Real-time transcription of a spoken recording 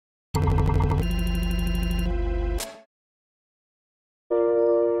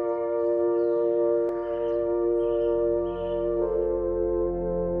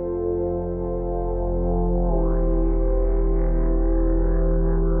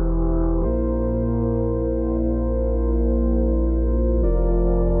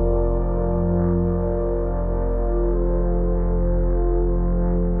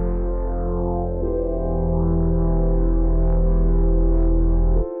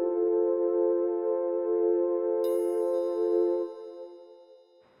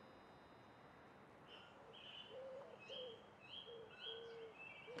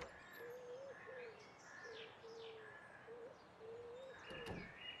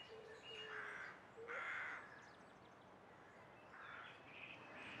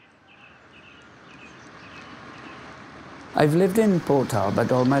I've lived in Port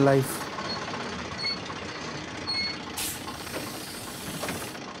Talbot all my life.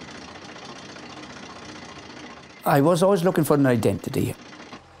 I was always looking for an identity.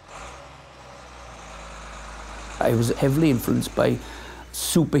 I was heavily influenced by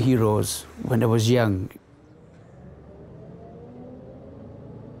superheroes when I was young.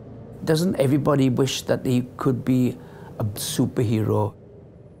 Doesn't everybody wish that they could be a superhero?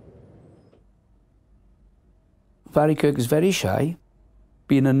 Barry Kirk is very shy,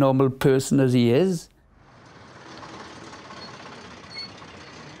 being a normal person as he is.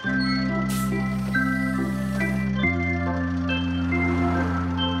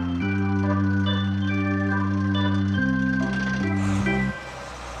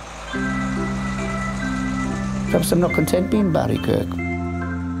 Perhaps I'm not content being Barry Kirk.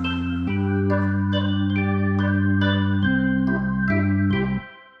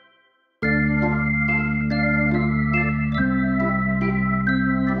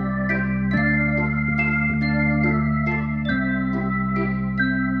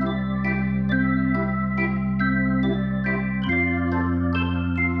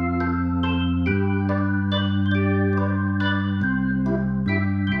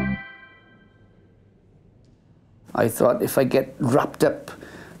 I thought if I get wrapped up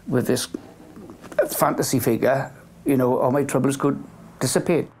with this fantasy figure, you know, all my troubles could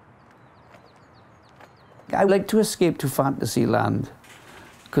dissipate. I like to escape to fantasy land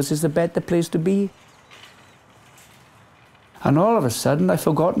because it's a better place to be. And all of a sudden, I'd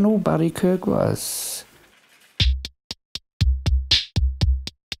forgotten who Barry Kirk was.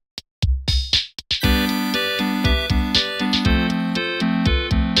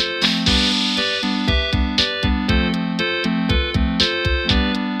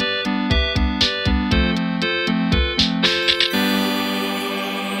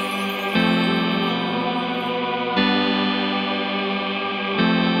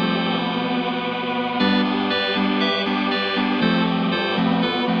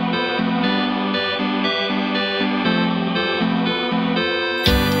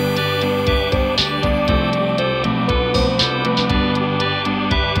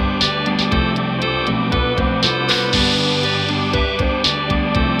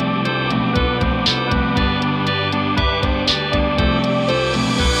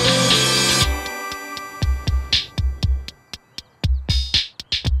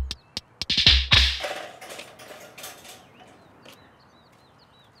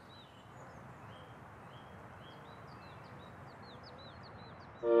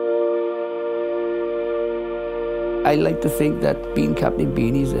 I like to think that being Captain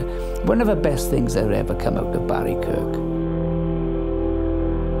Beany is one of the best things that ever come out of Barry Kirk.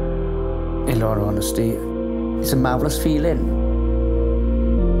 In all honesty, it's a marvellous feeling.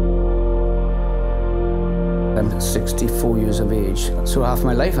 I'm 64 years of age, so half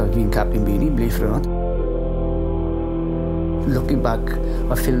my life I've been Captain Beany, believe it or not. Looking back,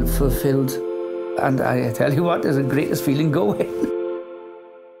 I feel fulfilled, and I tell you what, it's the greatest feeling going.